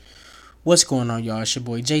What's going on, y'all? It's your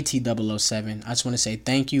boy JT007. I just want to say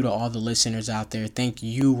thank you to all the listeners out there. Thank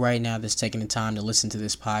you right now that's taking the time to listen to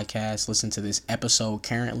this podcast, listen to this episode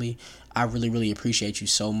currently. I really appreciate you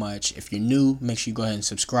so much. If you're new, make sure you go ahead and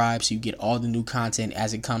subscribe so you get all the new content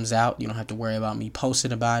as it comes out. You don't have to worry about me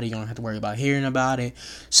posting about it. You don't have to worry about hearing about it.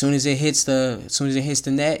 As soon as it hits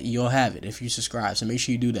the net, you'll have it if you subscribe. So make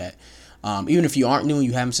sure you do that. Even if you aren't new and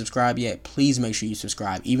you haven't subscribed yet, please make sure you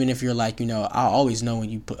subscribe. Even if you're like, I always know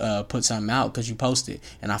when you put something out because you post it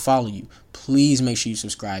and I follow you. Please make sure you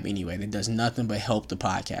subscribe anyway. That does nothing but help the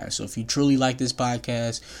podcast. So if you truly like this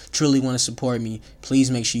podcast, truly want to support me,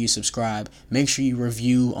 please make sure you subscribe. Make sure you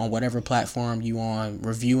review on whatever platform you on.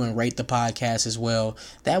 Review and rate the podcast as well.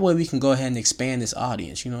 That way we can go ahead and expand this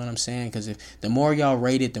audience. You know what I'm saying? Because if the more y'all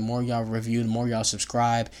rate it, the more y'all review, the more y'all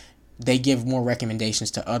subscribe, they give more recommendations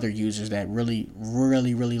to other users that really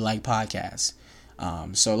like podcasts.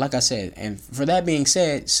 So like I said, and for that being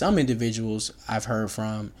said, some individuals I've heard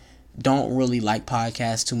from don't really like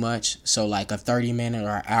podcasts too much. So like a 30-minute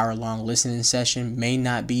or hour-long listening session may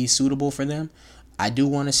not be suitable for them. I do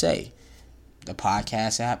want to say the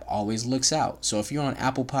podcast app always looks out. So if you're on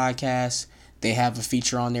Apple Podcasts, they have a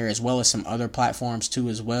feature on there as well as some other platforms too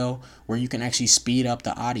as well where you can actually speed up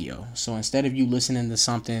the audio. So instead of you listening to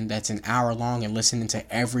something that's an hour long and listening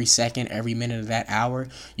to every second, every minute of that hour,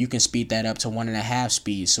 you can speed that up to 1.5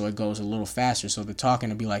 speed so it goes a little faster. So the talking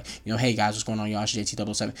will be like, hey guys, what's going on, y'all? It's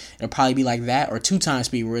JT007. It'll probably be like that or 2 times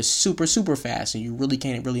speed where it's super fast and you really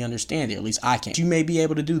can't really understand it. At least I can't. You may be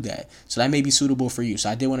able to do that. So that may be suitable for you. So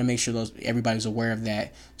I did want to make sure everybody's aware of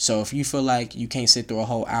that. So if you feel like you can't sit through a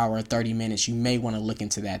whole hour or 30 minutes, you may want to look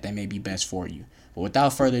into that. That may be best for you. But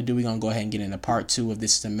without further ado, we're going to go ahead and get into part 2 of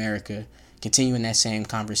This is America. Continuing that same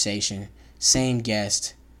conversation, same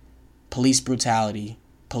guest, police brutality,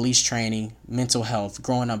 police training, mental health,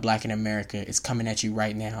 growing up black in America. It's coming at you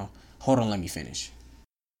right now. Hold on, let me finish.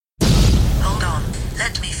 Hold on,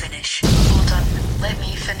 let me finish. Hold on, let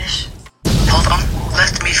me finish. Hold on,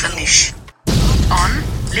 let me finish. Hold on,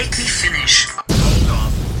 let me finish. Hold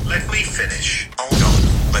on, let me finish. Hold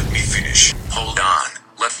on, let me finish. Hold on,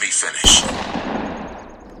 let me finish.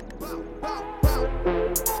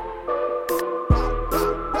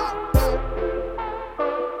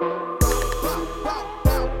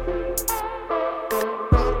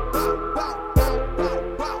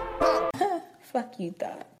 Fuck you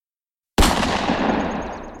thought.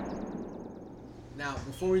 Now,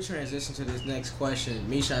 before we transition to this next question,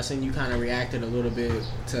 Misha, I seen you kind of reacted a little bit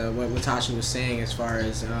to what Tasha was saying as far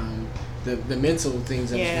as the mental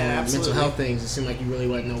things, mental health things. It seemed like you really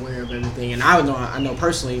wasn't aware of everything, and I know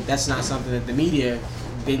personally that's not something that the media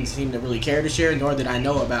didn't seem to really care to share, nor did I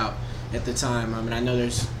know about at the time. I mean, I know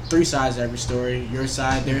there's 3 sides to every story: your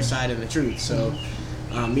side, their side, and the truth. So,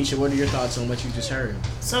 Misha, what are your thoughts on what you just heard?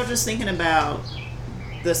 So, just thinking about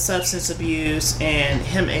the substance abuse and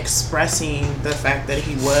him expressing the fact that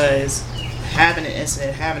he was having an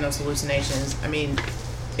incident, having those hallucinations. I mean,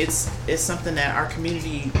 it's something that our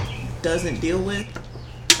community doesn't deal with.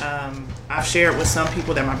 I've shared with some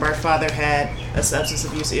people that my birth father had a substance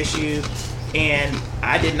abuse issue, and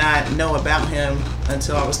I did not know about him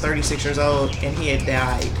until I was 36 years old, and he had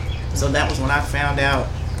died. So that was when I found out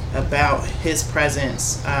about his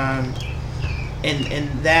presence.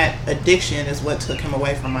 And that addiction is what took him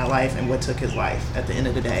away from my life and what took his life at the end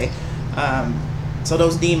of the day. So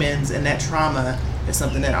those demons and that trauma is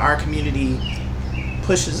something that our community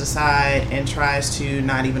pushes aside and tries to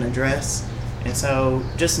not even address. And so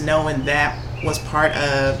just knowing that was part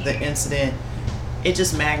of the incident, it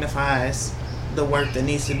just magnifies the work that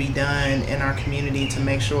needs to be done in our community to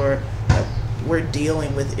make sure that we're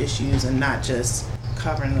dealing with issues and not just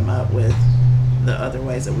covering them up with the other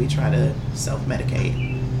ways that we try to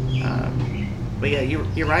self-medicate. But yeah,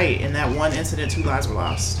 you're right. In that one incident, 2 lives were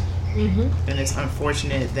lost. Mm-hmm. And it's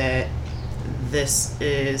unfortunate that this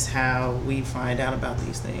is how we find out about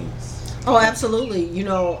these things. Oh, absolutely.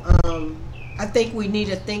 I think we need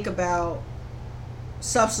to think about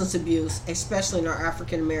substance abuse, especially in our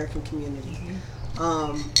African American community.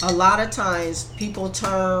 Mm-hmm. A lot of times people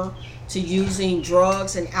turn to using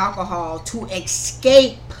drugs and alcohol to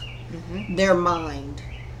escape their mind.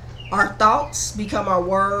 Our thoughts become our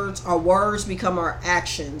words become our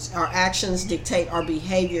actions dictate our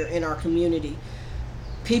behavior in our community.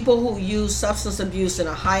 People who use substance abuse in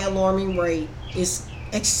a high alarming rate is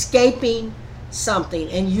escaping something,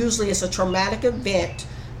 and usually it's a traumatic event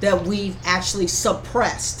that we've actually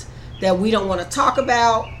suppressed, that we don't want to talk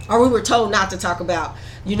about, or we were told not to talk about.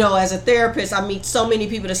 As a therapist, I meet so many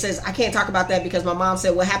people that says, I can't talk about that because my mom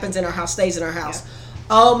said what happens in our house stays in our house.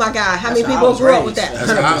 Oh my God! How many That's how I people was grew up raised. with that?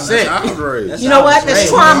 That's how I was raised. You know what? That's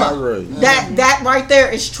trauma. Outrage. That right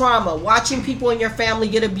there is trauma. Watching people in your family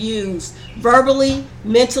get abused, verbally,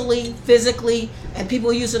 mentally, physically, and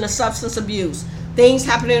people using a substance abuse. Things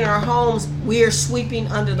happening in our homes, we are sweeping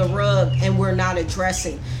under the rug and we're not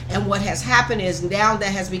addressing. And what has happened is now that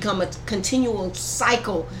has become a continual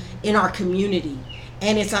cycle in our community.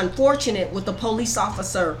 And it's unfortunate with the police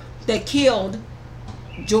officer that killed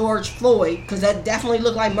George Floyd, because that definitely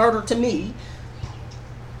looked like murder to me.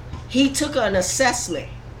 He took an assessment,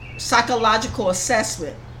 psychological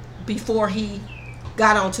assessment, before he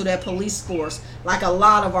got onto that police force, like a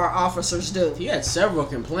lot of our officers do. He had several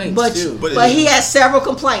complaints But too. he had several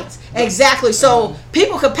complaints. Exactly. So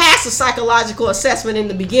people could pass a psychological assessment in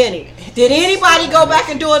the beginning. Did anybody go back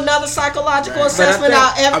and do another psychological assessment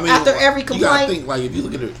after every You gotta complaint? think, like, if you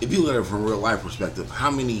look at it from a real life perspective, how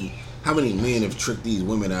many men have tricked these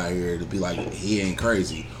women out here to be like, he ain't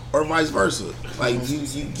crazy, or vice versa? Like,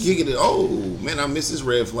 you get it. Oh man, I missed this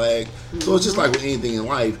red flag. So it's just like with anything in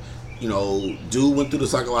life. You know, dude went through the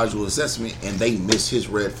psychological assessment and they missed his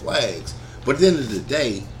red flags. But at the end of the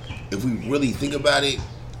day, if we really think about it,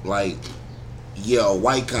 like, yeah, a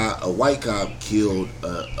white cop killed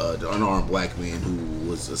an unarmed black man who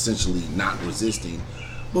was essentially not resisting.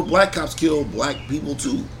 But black cops kill black people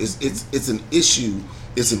too. It's an issue.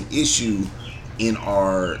 It's an issue in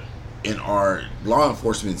our law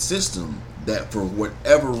enforcement system that for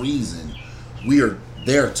whatever reason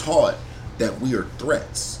they're taught that we are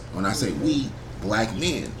threats. When I say we, black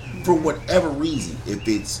men, for whatever reason, if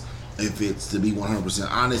it's to be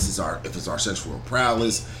 100% honest, if it's our sexual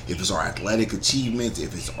prowess, if it's our athletic achievements,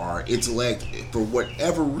 if it's our intellect, for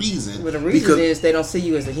whatever reason. Well, the reason is they don't see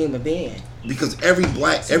you as a human being. Because every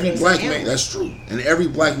black man, that's true, and every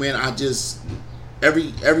black man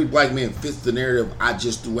every black man fits the narrative I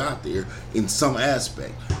just threw out there in some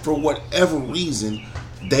aspect. For whatever reason,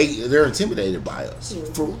 they're intimidated by us.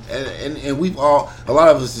 And we've a lot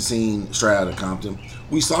of us have seen Straight Outta Compton.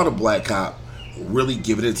 We saw the black cop really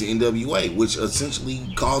giving it to NWA, which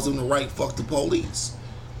essentially caused them to write "fuck the police."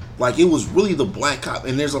 Like, it was really the black cop.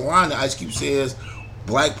 And there's a line that Ice Cube says,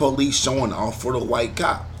 "Black police showing off for the white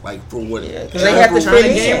cop." Like, for what? Because they have to fit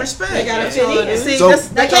in. Gain respect. They gotta fit in. See, So-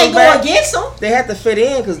 they can't go against them. They have to fit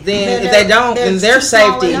in, because then if They're- they don't, then there's their too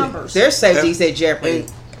small safety, numbers. is at jeopardy.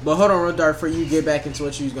 But hold on, real dark, before you get back into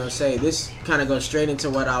what you was gonna say. This kind of goes straight into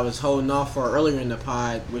what I was holding off for earlier in the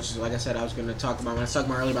pod, which is, like I said, I was gonna talk about when I was talking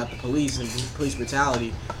about earlier about the police and police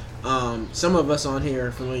brutality. Some of us on here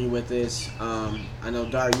are familiar with this. I know,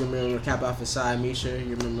 Dar, you remember Kappa Alpha Psi, Misha,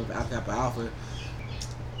 you remember Alpha Kappa Alpha.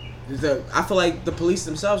 I feel like the police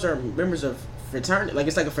themselves are members of fraternity. Like,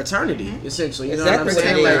 it's like a fraternity, essentially. You know what I'm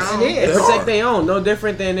saying? Like, It is. they protect their own. No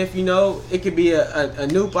different than if, you know, it could be a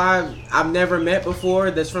noob I've never met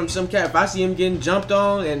before that's from some cat. If I see him getting jumped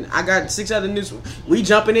on and I got 6 other noobs, we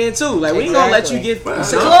jumping in too. Like, we ain't gonna let you get jumped,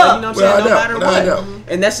 like, you know what I'm saying? No matter what.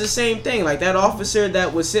 And that's the same thing. Like, that officer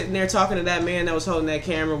that was sitting there talking to that man that was holding that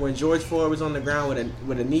camera when George Floyd was on the ground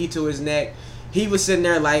with a knee to his neck. He was sitting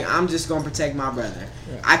there like, I'm just gonna protect my brother.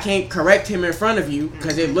 Yeah. I can't correct him in front of you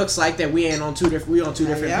because it looks like that we on two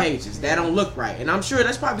different pages. That don't look right. And I'm sure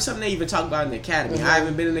that's probably something they even talk about in the academy. Mm-hmm. I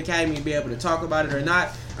haven't been in the academy to be able to talk about it or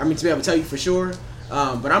not. I mean, to be able to tell you for sure.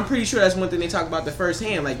 But I'm pretty sure that's one thing they talk about the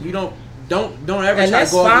firsthand. Like, you don't ever And try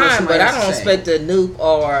that's to go over what fine, but I don't say. expect a noob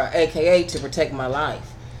or AKA to protect my life.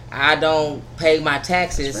 I don't pay my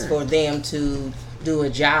taxes for them to do a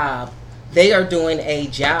job. They are doing a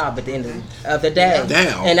job at the end of the day.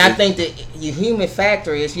 Damn. And I think that your human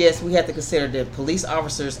factor is, yes, we have to consider that police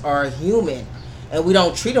officers are human. And we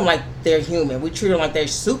don't treat them like they're human. We treat them like they're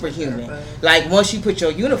superhuman. Like, once you put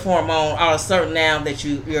your uniform on, all of a sudden now that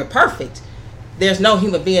you're perfect. There's no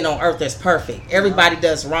human being on earth that's perfect. Everybody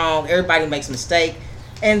does wrong. Everybody makes mistakes.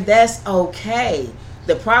 And that's okay.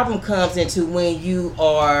 The problem comes into when you're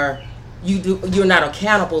not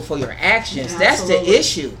accountable for your actions. That's the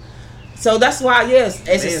issue. So that's why, yes,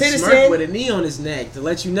 as a citizen, smirk with a knee on his neck to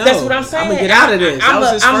let you know. That's what I'm saying. I'm gonna get out of this. I'm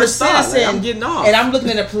a first thought. citizen, Like, I'm getting off, and I'm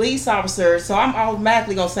looking at a police officer. So I'm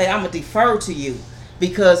automatically gonna say I'm gonna defer to you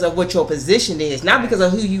because of what your position is, not because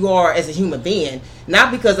of who you are as a human being,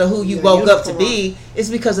 not because of who you woke up to be.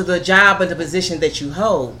 It's because of the job and the position that you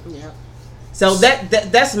hold. Yeah. So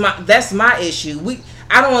that's my issue.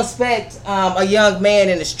 I don't expect a young man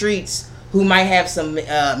in the streets who might have some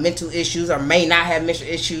mental issues or may not have mental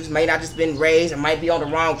issues, may not just been raised or might be on the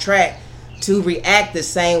wrong track, to react the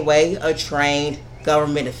same way a trained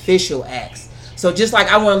government official acts. So just like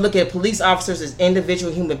I want to look at police officers as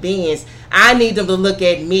individual human beings, I need them to look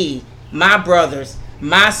at me, my brothers,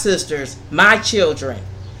 my sisters, my children.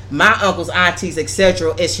 my uncles, aunties,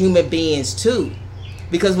 etc. as human beings too.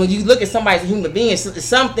 Because when you look at somebody as a human being,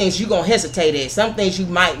 some things you're going to hesitate at. Some things you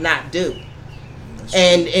might not do.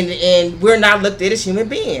 And we're not looked at as human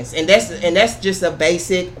beings. And that's just a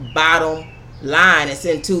basic bottom line. It's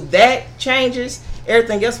until that changes,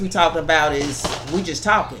 everything else we talking about is we just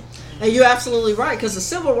talking. And you're absolutely right, because the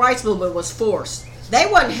civil rights movement was forced. They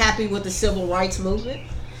wasn't happy with the civil rights movement.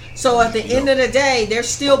 So at the end of the day, there's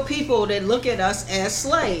still people that look at us as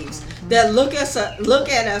slaves, that look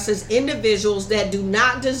at us as individuals that do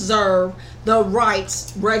not deserve the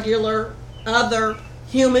rights regular other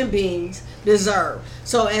human beings deserve.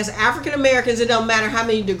 So as African Americans, it doesn't matter how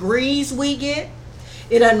many degrees we get.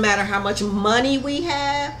 It doesn't matter how much money we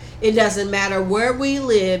have. It doesn't matter where we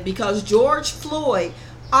live, because George Floyd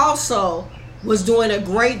also was doing a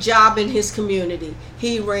great job in his community.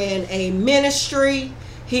 He ran a ministry.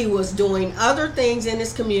 He was doing other things in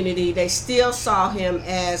his community. They still saw him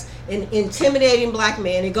as an intimidating black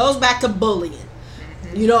man. It goes back to bullying.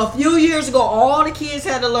 You know, a few years ago, all the kids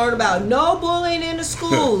had to learn about no bullying in the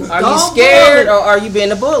schools. Are you scared or are you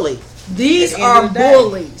being a bully? These are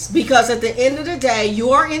bullies, because at the end of the day, you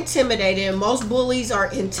are intimidated, and most bullies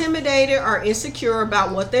are intimidated or insecure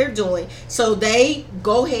about what they're doing. So they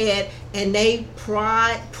go ahead and they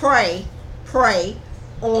prey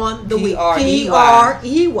on the weak.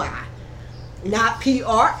 P-R-E-Y. Not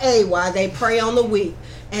P-R-A-Y. They prey on the weak.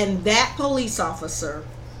 And that police officer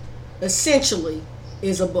essentially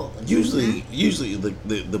is a bully. Usually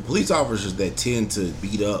the police officers that tend to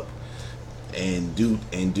beat up and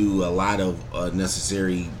do a lot of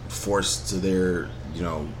necessary force to their,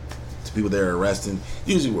 to people they're arresting,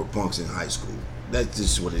 usually were punks in high school. That's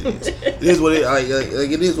just what it is. It is what it like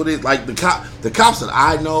it is what it is. Like the cops that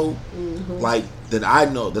I know, like I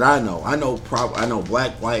know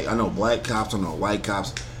black, white, I know black cops, I know white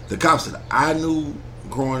cops. The cops that I knew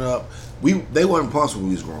growing up, they weren't punks when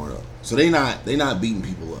we was growing up. So they not beating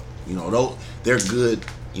people up. They're good.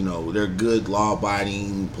 They're good,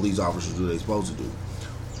 law-abiding police officers, do what they're supposed to do.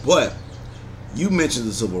 But you mentioned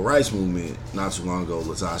the civil rights movement not too long ago,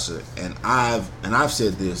 Latasha, and I've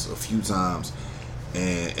said this a few times,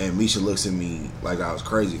 and Misha looks at me like I was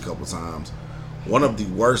crazy a couple times. One of the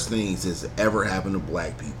worst things that's ever happened to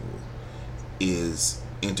black people is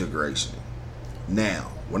integration. Now,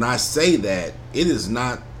 when I say that, it is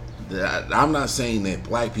not that I'm not saying that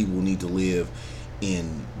black people need to live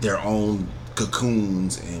in their own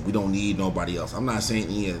cocoons and we don't need nobody else. I'm not saying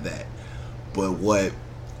any of that. But what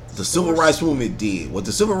the civil rights movement did, what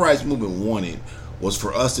the civil rights movement wanted, was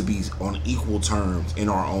for us to be on equal terms in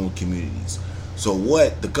our own communities. So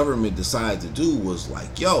what the government decided to do was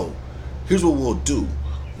like, yo, here's what we'll do.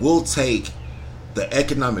 We'll take the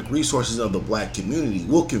economic resources of the black community.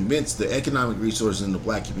 We'll convince the economic resources in the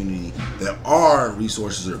black community that our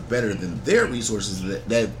resources are better than their resources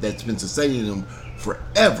that's been sustaining them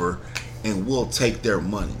forever, and we'll take their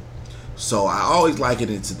money. So I always liken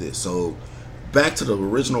it into this. So back to the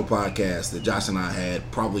original podcast that Josh and I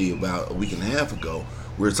had probably about a week and a half ago,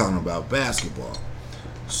 we were talking about basketball.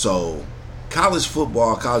 So college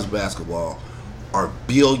football, college basketball are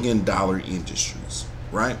billion-dollar industries,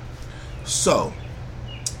 right? So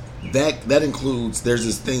that includes, there's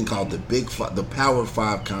this thing called the Power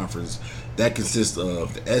 5 Conference that consists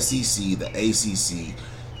of the SEC, the ACC,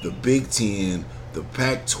 the Big Ten, the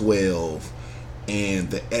Pac-12,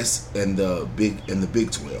 and the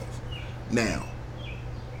Big 12. Now,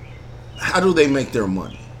 how do they make their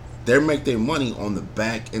money? They make their money on the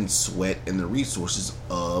back and sweat and the resources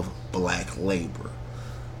of black labor.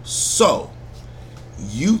 So,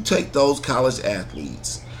 you take those college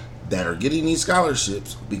athletes that are getting these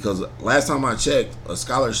scholarships, because last time I checked, a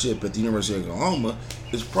scholarship at the University of Oklahoma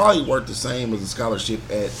is probably worth the same as a scholarship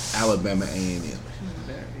at Alabama A&M.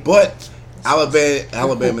 But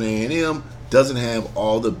Alabama A&M doesn't have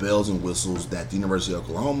all the bells and whistles that the University of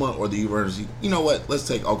Oklahoma or the University. You know what? Let's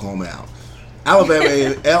take Oklahoma out. Alabama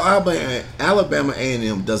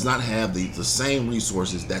A&M does not have the same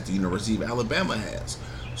resources that the University of Alabama has.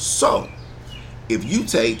 So, if you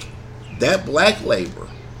take that black labor,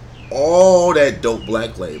 all that dope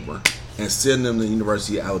black labor, and send them to the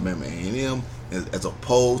University of Alabama A&M as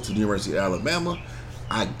opposed to the University of Alabama,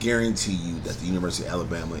 I guarantee you that the University of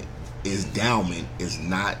Alabama endowment is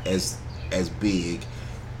not as big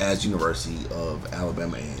as University of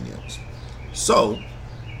Alabama A&M's. So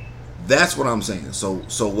that's what I'm saying. So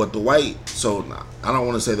what I don't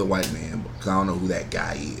want to say the white man because I don't know who that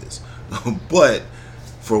guy is, but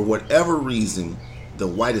for whatever reason, the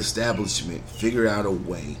white establishment figured out a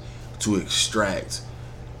way to extract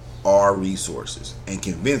our resources and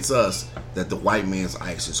convince us that the white man's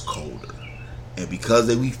ice is colder. And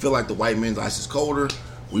because we feel like the white man's ice is colder,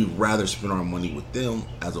 we'd rather spend our money with them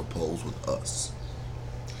as opposed with us.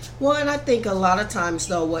 Well, and I think a lot of times,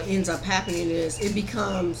 though, what ends up happening is it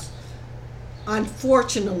becomes,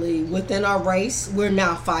 unfortunately, within our race, we're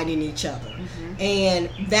now fighting each other. Mm-hmm. And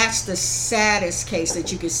that's the saddest case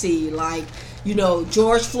that you can see. Like, you know,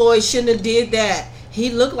 George Floyd shouldn't have did that. He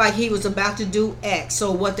looked like he was about to do X.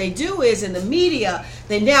 So what they do is, in the media,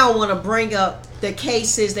 they now want to bring up the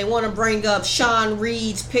cases. They want to bring up Sean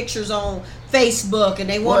Reed's pictures on Facebook, and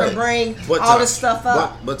they want to bring all this stuff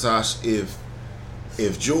up. But Tosh, if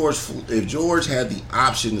George had the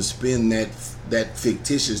option to spend that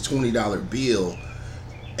fictitious $20 bill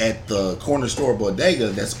at the corner store bodega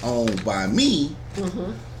that's owned by me,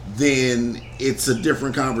 mm-hmm. then it's a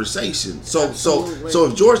different conversation. So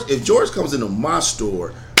if George comes into my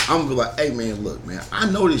store, I'm gonna be like, hey man, look man, I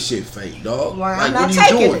know this shit fake, dog. Right, like, I'm not what are you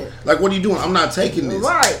taking doing? it. Like, what are you doing? I'm not taking this.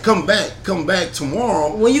 Right. Come back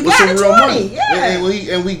tomorrow when you with got some the real 20, money.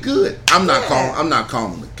 yeah. And we good. I'm not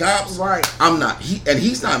calling the cops. Right. I'm not.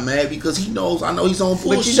 He's not mad because he knows. I know he's on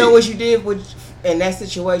bullshit. But you know what you did in that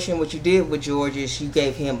situation? What you did with George is you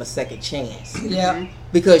gave him a second chance. Yeah.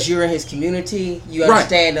 Because you're in his community, you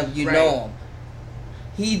understand him, you Right. know him.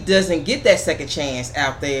 He doesn't get that second chance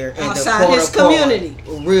out there in Outside the his community,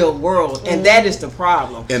 real world, and that is the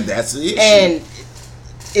problem. And that's the issue. And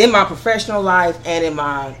in my professional life and in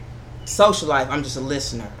my social life, I'm just a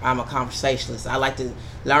listener. I'm a conversationalist. I like to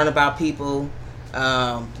learn about people.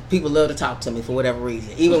 People love to talk to me for whatever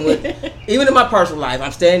reason. Even in my personal life,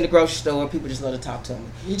 I'm standing in the grocery store. People just love to talk to me.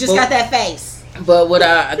 You just got that face. But what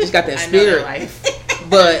I just got that spirit.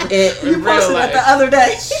 But you posted it the other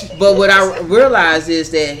day. But what I realize is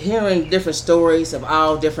that hearing different stories of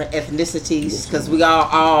all different ethnicities, because we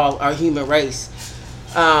all are human race.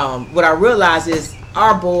 What I realize is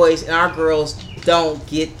our boys and our girls don't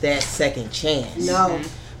get that second chance. No,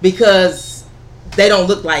 because they don't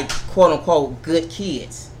look like quote unquote good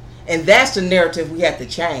kids, and that's the narrative we have to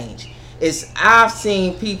change. I've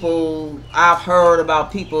heard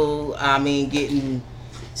about people. I mean, getting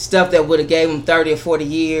stuff that would have gave them 30 or 40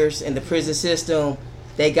 years in the prison system.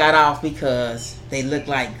 They got off because they look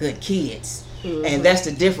like good kids. Mm-hmm. And that's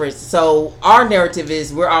the difference. So our narrative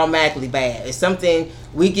is we're automatically bad. It's something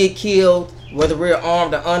we get killed, whether we're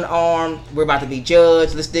armed or unarmed, we're about to be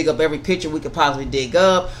judged. Let's dig up every picture we could possibly dig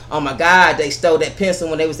up. Oh my God, they stole that pencil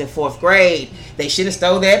when they was in 4th grade. They should have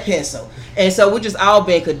stole that pencil. And so we're just all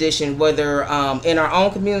being conditioned, whether in our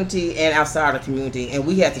own community and outside the community. And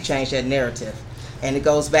we have to change that narrative. And it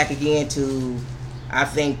goes back again to, I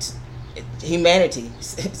think, humanity.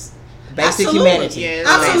 Basic humanity. Yeah,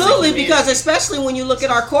 absolutely, because especially when you look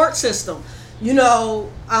at our court system, you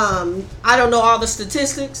know, I don't know all the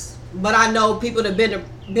statistics, but I know people that have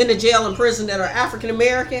been to jail and prison that are African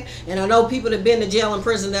American, and I know people that have been to jail and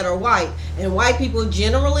prison that are white. And white people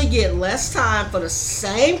generally get less time for the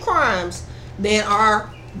same crimes than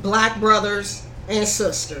our black brothers and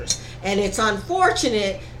sisters. And it's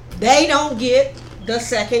unfortunate they don't get the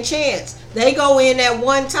second chance. They go in at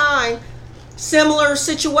one time, similar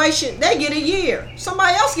situation, they get a year.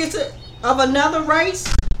 Somebody else of another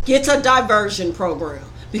race gets a diversion program.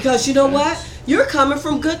 Because you know what? You're coming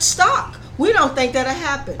from good stock. We don't think that'll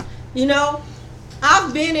happen. You know,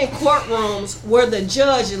 I've been in courtrooms where the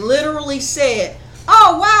judge literally said,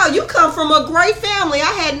 oh wow, you come from a great family.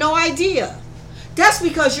 I had no idea. That's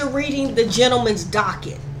because you're reading the gentleman's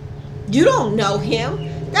docket. You don't know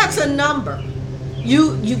him. That's a number.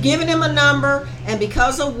 You giving him a number, and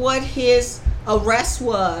because of what his arrest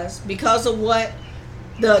was, because of what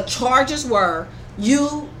the charges were,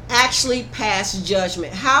 you actually pass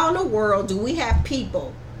judgment. How in the world do we have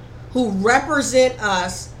people who represent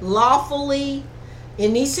us lawfully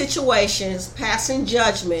in these situations passing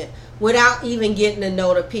judgment without even getting to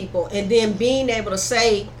know the people, and then being able to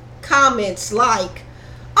say comments like,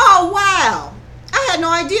 oh wow, I had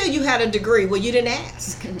no idea you had a degree. Well, you didn't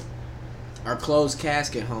ask. Our closed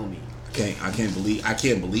casket, homie. I can't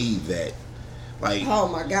believe that. Like, oh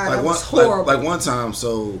my God, like that was horrible. Like one time,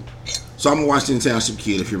 so I'm a Washington Township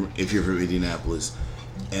kid. If you're from Indianapolis,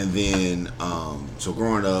 and then so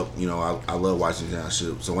growing up, you know, I love Washington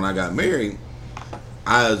Township. So when I got married,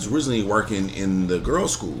 I was originally working in the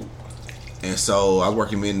girls' school, and so I was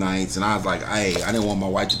working midnights, and I was like, hey, I didn't want my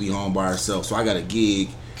wife to be home by herself, so I got a gig,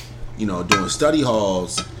 you know, doing study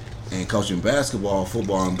halls and coaching basketball,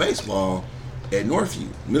 football, and baseball at Northview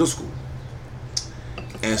Middle School.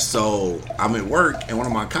 And so I'm at work, and one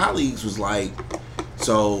of my colleagues was like,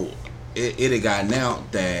 so it had gotten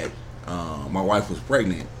out that my wife was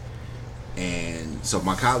pregnant. And so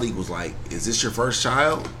my colleague was like, is this your first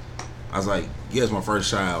child? I was like, yeah, it's my first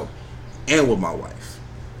child. and with my wife.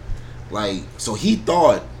 Like, so he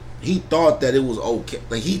thought that it was okay.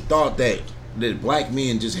 Like, he thought that black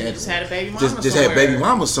men just had a baby mama just had baby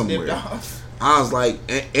mama somewhere. I was like,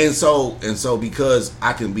 and so because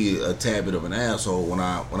I can be a tad bit of an asshole when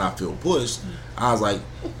I feel pushed, I was like,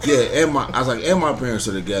 yeah, and my parents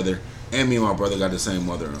are together, and me and my brother got the same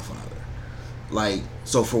mother and father. Like,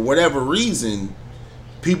 so for whatever reason,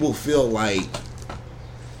 people feel like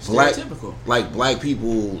black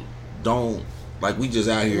people don't, like, we just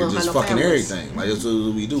out here just fucking everything. Like, that's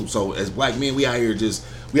what we do. So as black men, we out here just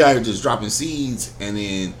dropping seeds and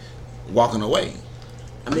then walking away.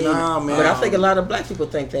 I mean, man. But I think a lot of black people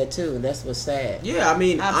think that too, and that's what's sad. Yeah, I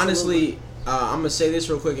mean, Absolutely. honestly, I'm gonna say this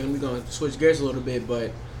real quick, and we're gonna switch gears a little bit.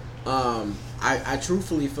 But I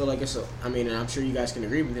truthfully feel like and I'm sure you guys can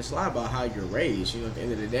agree with this, a lot about how you're raised. You know, at the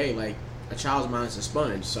end of the day, like, a child's mind is a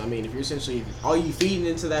sponge. So I mean, if you're essentially all you feeding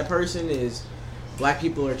into that person is black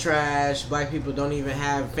people are trash, black people don't even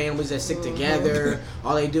have families that stick together.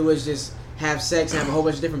 All they do is just have sex, have a whole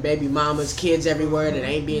bunch of different baby mamas, kids everywhere that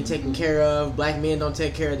ain't being taken care of. Black men don't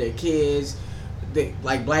take care of their kids.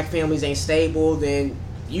 Like, black families ain't stable. Then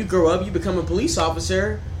you grow up, you become a police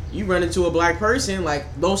officer, you run into a black person.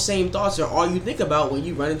 Like, those same thoughts are all you think about when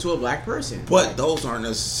you run into a black person. But those aren't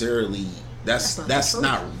necessarily. That's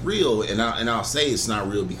not real, and I'll say it's not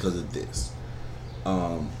real because of this.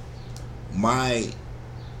 My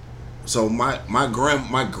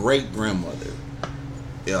great grandmother,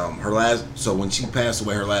 when she passed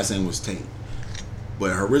away, her last name was Tate,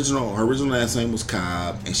 but her original last name was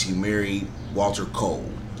Cobb, and she married Walter Cole.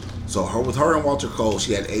 So with her and Walter Cole,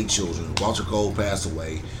 she had 8 children. Walter Cole passed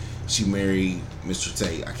away. She married Mr.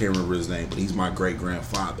 Tate. I can't remember his name, but he's my great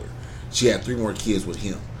grandfather. She had 3 more kids with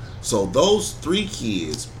him. So those 3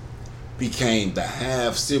 kids became the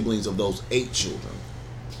half siblings of those 8 children.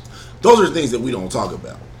 Those are things that we don't talk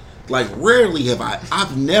about. Like, rarely have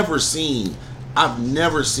I've never seen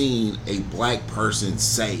a black person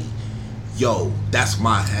say, yo, that's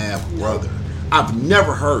my half brother. I've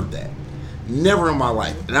never heard that. Never in my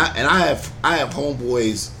life. And I have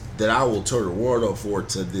homeboys that I will turn the world up for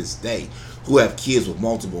to this day who have kids with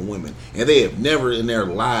multiple women. And they have never in their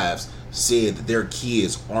lives said that their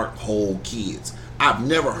kids aren't whole kids. I've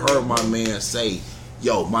never heard my man say,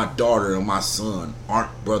 yo, my daughter and my son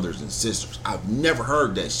aren't brothers and sisters. I've never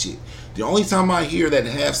heard that shit. The only time I hear that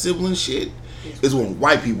half sibling shit is when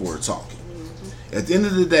white people are talking. At the end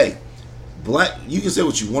of the day, you can say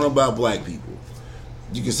what you want about black people.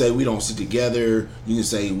 You can say we don't sit together. You can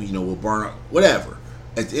say we'll burn up, whatever.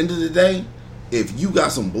 At the end of the day, if you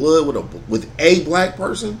got some blood with a black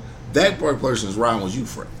person, that black person is riding with you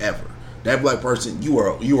forever. That black person, you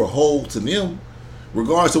are whole to them,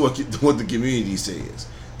 regardless of what the community says.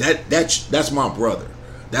 That's my brother.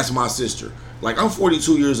 That's my sister. Like, I'm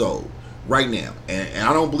 42 years old right now, and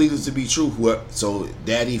I don't believe this to be true. So,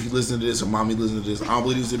 Daddy, if you listen to this, or Mommy listen to this, I don't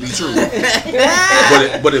believe this to be true.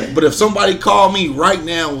 but if somebody called me right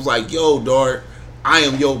now and was like, yo, Dart, I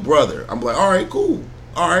am your brother, I'm like, all right, cool.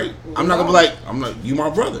 All right. I'm not gonna be like, you my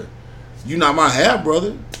brother. You not my half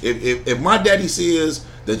brother. If my daddy says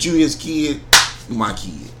that you his kid, you my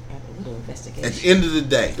kid. At the end of the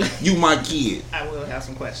day, you my kid. I will have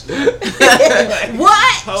some questions.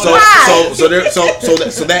 What?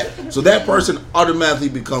 So that person automatically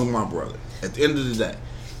becomes my brother. At the end of the day,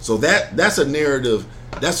 so that's a narrative.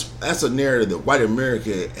 That's a narrative that white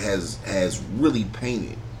America has really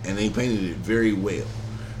painted, and they painted it very well.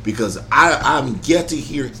 Because I'm yet to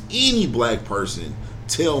hear any black person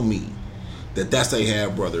tell me that that's their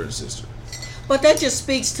half brother and sister. But that just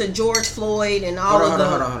speaks to George Floyd and all of the...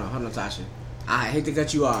 Hold on, Tasha. I hate to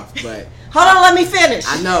cut you off, but... Hold on, let me finish.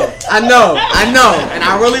 I know. And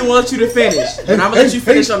I really want you to finish. And I'm going to let you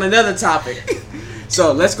finish on another topic.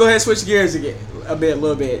 So let's go ahead and switch gears again a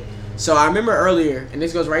little bit. So I remember earlier, and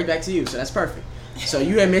this goes right back to you, so that's perfect. So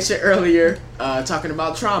you had mentioned earlier talking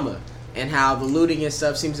about trauma and how the looting and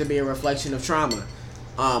stuff seems to be a reflection of trauma.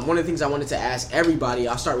 One of the things I wanted to ask everybody,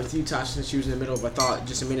 I'll start with you, Tasha, since you was in the middle of a thought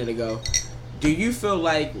just a minute ago. Do you feel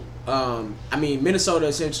like, Minnesota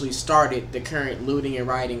essentially started the current looting and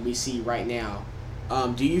rioting we see right now.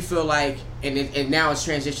 Do you feel like, and now it's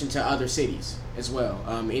transitioned to other cities as well.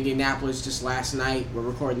 Indianapolis just last night, we're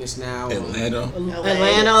recording this now.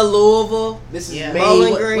 Atlanta, Louisville. This is May,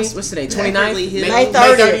 Bowling Green. What's today, 29th? May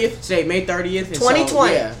 30th. Today, May 30th. 2020. So,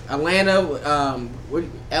 yeah, Atlanta,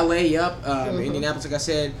 LA, Indianapolis, like I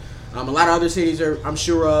said. A lot of other cities I'm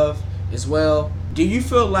sure of as well. Do you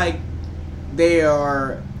feel like they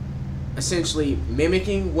are essentially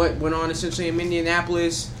mimicking what went on essentially in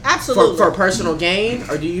Indianapolis? Absolutely. For personal gain?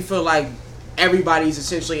 Or do you feel like everybody's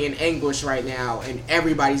essentially in English right now, and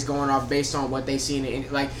everybody's going off based on what they seen. And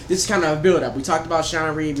like this is kind of a build up. We talked about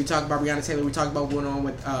Shauna Reed, we talked about Breonna Taylor, we talked about what went on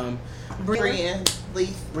with Brienne Lee.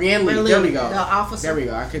 Brienne Lee. There we go. The officer. There we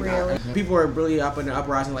go. I could. Brienne. People were really up in the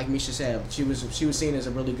uprising, like Misha said. She was seen as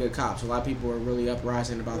a really good cop. So a lot of people were really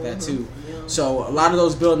uprising about that too. Yeah. So a lot of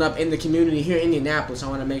those building up in the community here in Indianapolis. I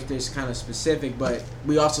want to make this kind of specific, but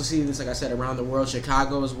we also see this, like I said, around the world,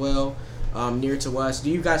 Chicago as well. Near to us. Do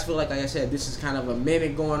you guys feel like I said, this is kind of a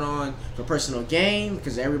mimic going on for personal gain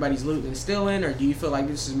because everybody's looting and stealing, or do you feel like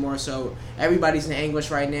this is more so everybody's in English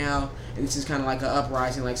right now and this is kind of like an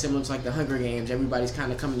uprising, like similar to like the Hunger Games? Everybody's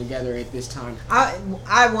kind of coming together at this time. I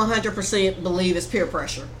 100% believe it's peer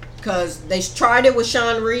pressure because they tried it with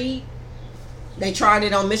Sean Reed. They tried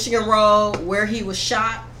it on Michigan Road where he was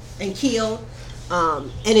shot and killed, and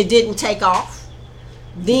it didn't take off.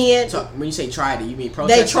 Then So when you say tried it, you mean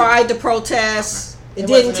protest? they tried to protest. Okay. It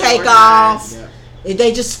didn't wasn't take organized. off. Yeah.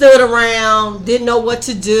 They just stood around, didn't know what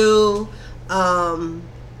to do, and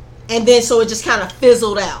then so it just kind of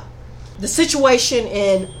fizzled out. The situation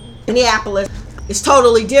in Minneapolis is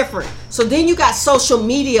totally different. So then you got social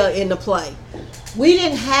media in the play. We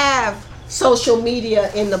didn't have social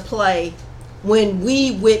media in the play when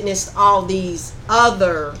we witnessed all these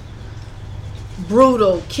other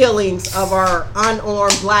brutal killings of our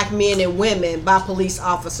unarmed black men and women by police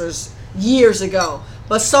officers years ago.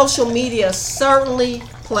 But social media certainly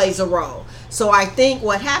plays a role. So I think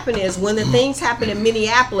what happened is when the things happen in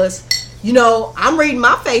Minneapolis, you know, I'm reading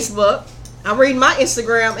my Facebook, I'm reading my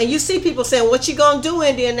Instagram, and you see people saying, what you gonna do,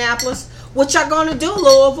 Indianapolis? What y'all gonna do,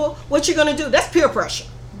 Louisville? What you gonna do? That's peer pressure,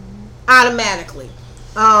 automatically.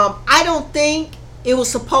 I don't think it was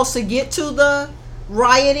supposed to get to the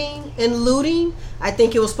rioting and looting. I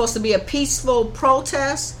think it was supposed to be a peaceful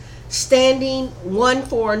protest, standing one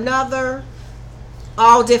for another,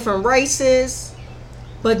 all different races,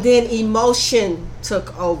 but then emotion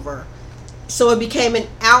took over. So it became an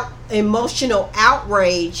emotional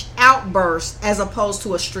outrage, outburst, as opposed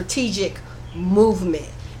to a strategic movement.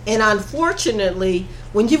 And unfortunately,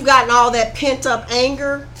 when you've gotten all that pent up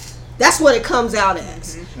anger, that's what it comes out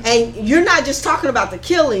as. And you're not just talking about the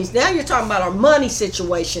killings. Now you're talking about our money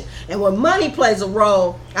situation. And when money plays a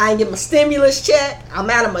role, I ain't get my stimulus check. I'm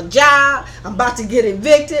out of my job. I'm about to get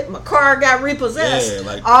evicted. My car got repossessed.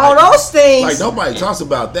 Yeah, all those things. Like nobody talks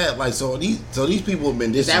about that. Like so these people have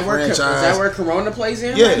been disenfranchised. Is that where Corona plays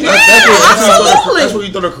in? Yeah, Like, absolutely. That's where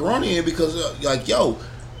you throw the Corona in because like yo,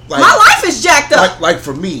 like my life is jacked up. like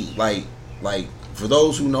for me, like for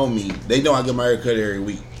those who know me, they know I get my hair cut every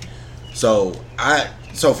week. So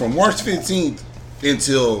from March 15th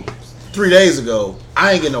until 3 days ago,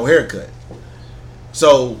 I ain't get no haircut.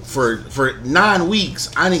 So for 9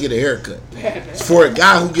 weeks, I didn't get a haircut. For a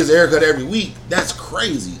guy who gets a haircut every week, that's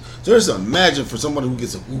crazy. So just imagine for somebody who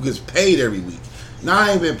gets paid every week. Now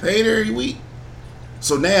I ain't been paid every week.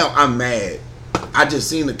 So now I'm mad. I just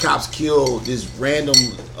seen the cops kill this random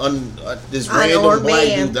black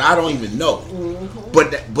man. dude that I don't even know.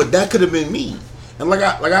 Mm-hmm. But that could have been me. And like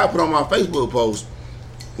I put on my Facebook post,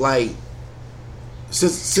 like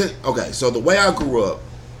since okay, so the way I grew up,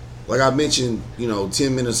 like I mentioned,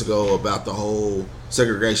 10 minutes ago about the whole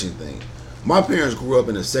segregation thing. My parents grew up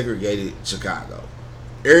in a segregated Chicago.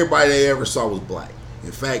 Everybody they ever saw was black.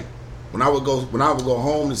 In fact, when I would go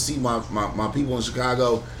home to see my people in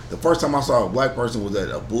Chicago, the first time I saw a black person was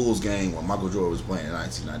at a Bulls game when Michael Jordan was playing in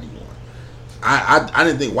 1991. I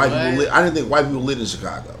didn't think white people lived in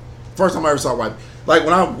Chicago. First time I ever saw white. Like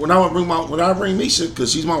when I bring Misha,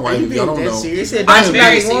 because she's my wife. If y'all don't know,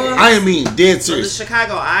 I am being dead serious. So the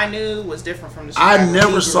Chicago I knew was different from the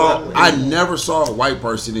Chicago I never saw a white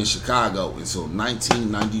person in Chicago until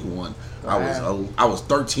 1991. Wow. I was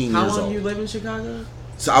 13 years old. How long you live in Chicago?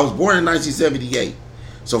 So I was born in 1978.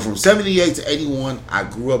 So from 78 to 81, I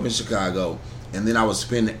grew up in Chicago, and then I was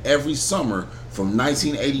spending every summer from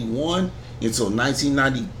 1981 until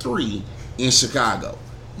 1993 in Chicago.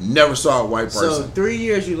 Never saw a white person. So 3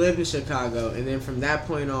 years you lived in Chicago, and then from that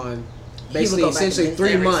point on, basically go back essentially to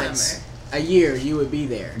 3 every months summer. a year you would be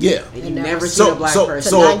there. Yeah. And you never seen a black person.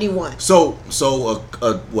 So 91.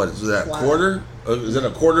 What is that? Wow. Quarter? Is that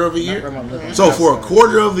a quarter of a year? So for a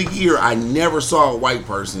quarter of a year, I never saw a white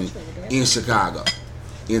person in Chicago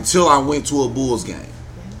until I went to a Bulls game,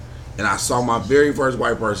 and I saw my very first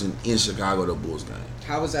white person in Chicago at a Bulls game.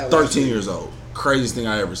 How was that? 13 years old. Craziest thing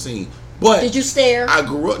I ever seen. But did you stare? I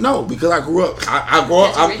grew up. No, because I grew up. I grew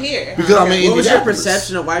up. Right here. Because I'm in What was your Indianapolis.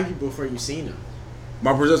 perception of white people before you seen them?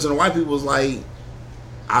 My perception of white people was like,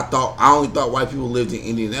 I only thought white people lived in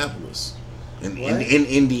Indianapolis. in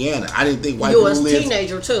Indiana. I didn't think white You people was a lived.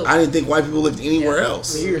 teenager too. I didn't think white people lived anywhere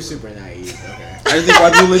else. You're super naive. Okay. I didn't think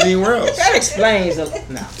white people lived anywhere else. That explains no.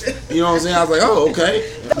 You know what I'm saying? I was like, oh,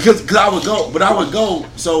 okay. Because I would go.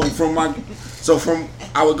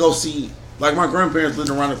 I would go see, like, my grandparents lived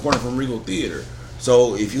around the corner from Regal Theater.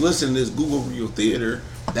 So if you listen to this Google Regal Theater,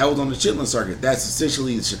 that was on the Chitlin Circuit. That's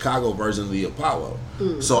essentially the Chicago version of the Apollo.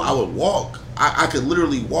 So I would walk. I could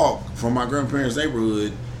literally walk from my grandparents'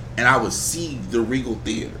 neighborhood, and I would see the Regal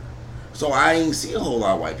Theater. So I ain't see a whole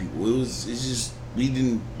lot of white people. It's just we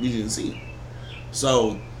didn't see it.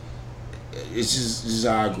 So it's just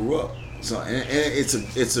how I grew up. So and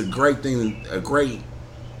it's a great thing, a great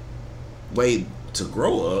way to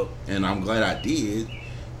grow up, and I'm glad I did.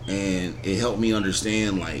 And it helped me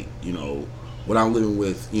understand, like, you know, what I'm living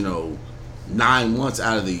with, you know, 9 months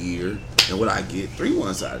out of the year, and what I get 3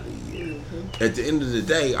 months out of the year. At the end of the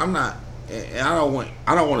day, I'm not, and I don't want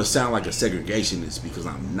to sound like a segregationist, because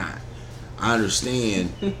I'm not. I understand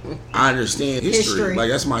history. Like,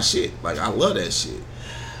 that's my shit. Like, I love that shit.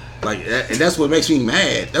 Like, and that's what makes me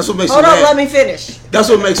mad. That's what makes me mad. Hold on, let me finish. That's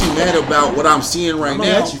what makes me mad about what I'm seeing right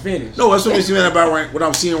now. Let you finish. No, that's what makes me mad about what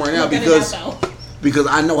I'm seeing right now, because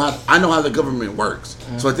I know how the government works.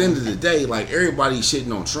 So at the end of the day, like, everybody's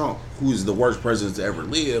shitting on Trump, who is the worst president to ever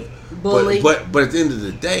live. Bully. But at the end of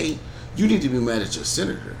the day, you need to be mad at your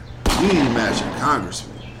senator. You need to be mad at your congressman.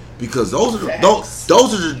 Because those are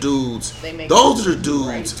the dudes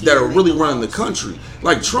that are really running the country.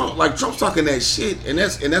 Like Trump's talking that shit, and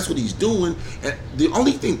that's what he's doing. And the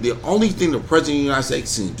only thing the president of the United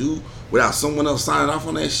States can do without someone else signing off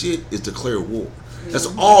on that shit is declare war. That's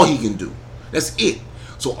all he can do. That's it.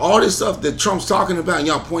 So all this stuff that Trump's talking about, and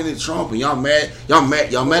y'all pointing at Trump, and y'all mad at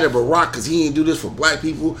Barack because he didn't do this for black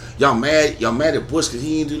people. Y'all mad at Bush because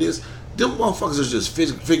he didn't do this. Them motherfuckers are just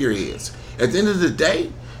figureheads. At the end of the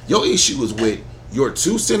day, your issue is with your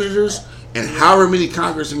 2 senators and however many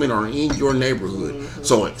congressmen are in your neighborhood.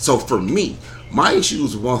 So for me, my issue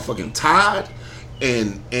is with motherfucking Todd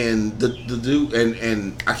and the dude,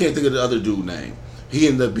 and I can't think of the other dude's name. He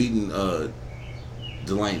ended up beating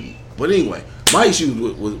Delaney. But anyway, my issue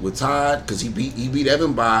with Todd, because he beat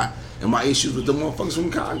Evan Bayh, and my issues with the motherfuckers from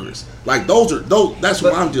Congress. Like, that's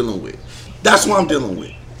what I'm dealing with. That's what I'm dealing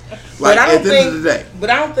with. Like, at the end of the day. But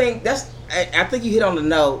I don't think I think you hit on the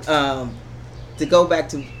note. To go back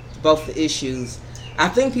to both the issues, I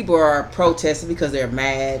think people are protesting because they're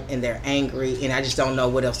mad and they're angry, and I just don't know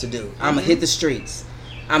what else to do. I'm gonna hit the streets.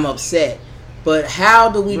 I'm upset. But how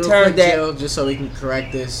do we turn that? Jill, just so we can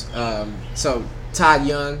correct this. So Todd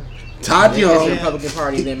Young, the Republican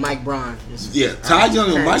Party, then Mike Braun. Todd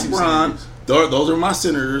Young and Mike Braun. Those are my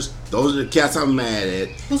senators. Those are the cats I'm mad at.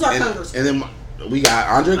 Who's our congressman? And then we got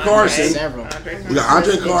Andre Carson. Several. We got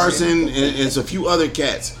Andre Carson and a few other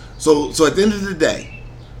cats. So at the end of the day,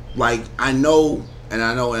 like, I know, and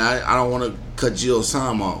I don't want to cut Jill's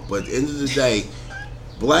time off, but at the end of the day,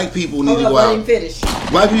 black people need to go out.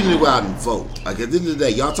 Black people need to go out and vote. Like, at the end of the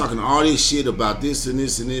day, y'all talking all this shit about this and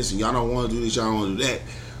this and this, and y'all don't want to do this, y'all don't want to do that.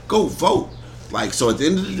 Go vote. Like, so at the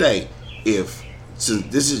end of the day, since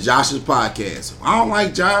this is Josh's podcast, if I don't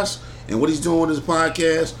like Josh and what he's doing with his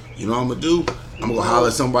podcast, you know what I'm gonna do? I'm gonna go holler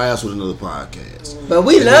at somebody else with another podcast. But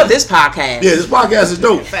we love this podcast. Yeah, this podcast is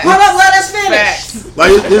dope. Hold up, let us finish.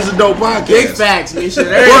 Like, this is a dope podcast. Big facts, Misha.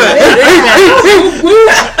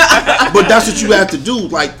 But that's what you have to do.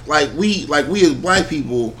 Like we as black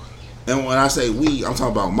people, and when I say we, I'm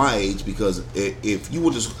talking about my age, because if you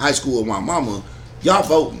went to high school with my mama, y'all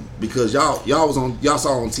voting because y'all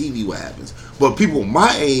saw on TV what happens. But people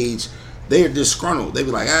my age, they're disgruntled. They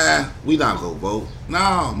be like, we not gonna vote.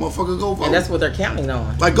 Nah, motherfucker, go vote. And that's what they're counting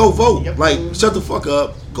on. Like, go vote. Yep. Like, shut the fuck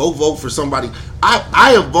up. Go vote for somebody.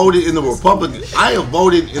 I have voted in the Republican. I have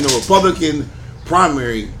voted in the Republican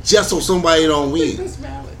primary just so somebody don't win.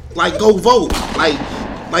 Like, go vote.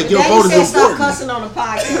 Like your vote is important. Stop cussing on the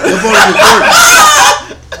podcast. Your vote is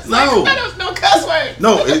important. No. There was no cuss word.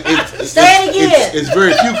 No, say it again. It's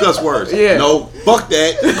very few cuss words. Yeah. No, fuck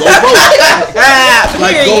that. Go vote.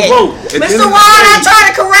 Like, go vote. Mr. Warren, I'm trying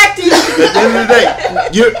to correct you. At the end of the day,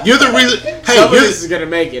 you're the reason. Hey, this is gonna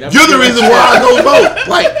make it. You're the reason why I go vote.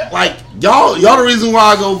 Like y'all the reason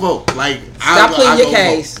why I go vote. Like, stop pleading your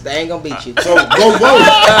case. They ain't gonna beat you. So go vote.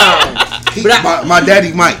 My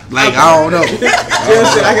daddy might. Like, I don't know.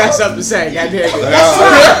 I got something to say.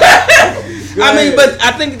 I mean, but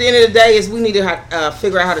I think at the end of the day is we need to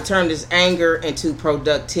figure out how to turn this anger into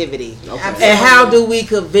productivity. Okay. And how do we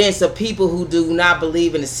convince the people who do not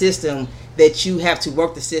believe in the system that you have to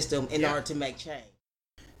work the system in order to make change?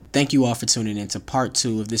 Thank you all for tuning in to part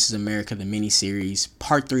 2 of This Is America, the mini-series.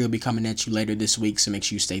 Part 3 will be coming at you later this week, so make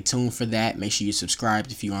sure you stay tuned for that. Make sure you subscribe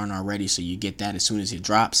if you aren't already so you get that as soon as it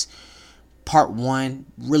drops. Part 1,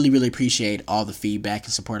 really appreciate all the feedback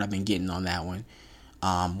and support I've been getting on that one.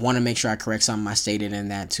 Want to make sure I correct something I stated in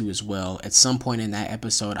that too as well. At some point in that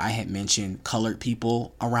episode, I had mentioned colored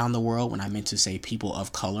people around the world when I meant to say people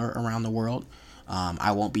of color around the world.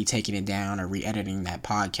 I won't be taking it down or re-editing that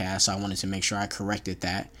podcast, so I wanted to make sure I corrected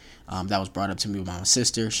that. That was brought up to me by my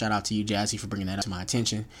sister. Shout out to you, Jazzy, for bringing that up to my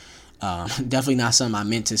attention. Definitely not something I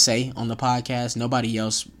meant to say on the podcast. Nobody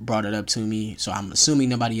else brought it up to me, so I'm assuming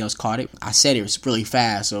nobody else caught it. I said it was really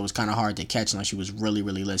fast, so it was kind of hard to catch unless you was really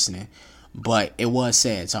listening. But it was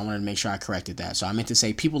said, so I wanted to make sure I corrected that. So I meant to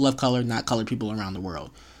say people of color, not colored people around the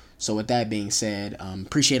world. So with that being said,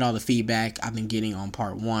 appreciate all the feedback I've been getting on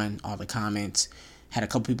part 1, all the comments. Had a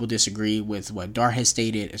couple people disagree with what Dart has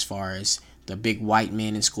stated as far as the big white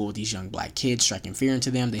men in school with these young black kids striking fear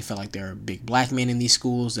into them. They feel like there are big black men in these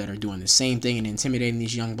schools that are doing the same thing and intimidating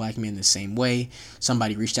these young black men the same way.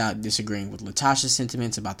 Somebody reached out disagreeing with Latasha's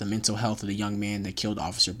sentiments about the mental health of the young man that killed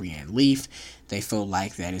Officer Breanne Leaf. They feel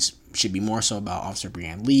like that it should be more so about Officer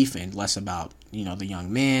Breanne Leaf and less about, the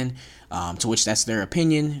young man, to which that's their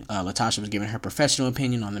opinion. Latasha was giving her professional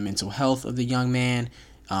opinion on the mental health of the young man,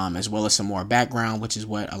 as well as some more background, which is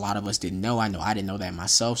what a lot of us didn't know. I know I didn't know that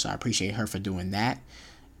myself, so I appreciate her for doing that.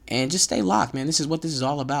 And just stay locked, man. This is what this is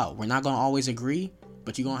all about. We're not going to always agree,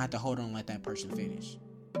 but you're going to have to hold on and let that person finish.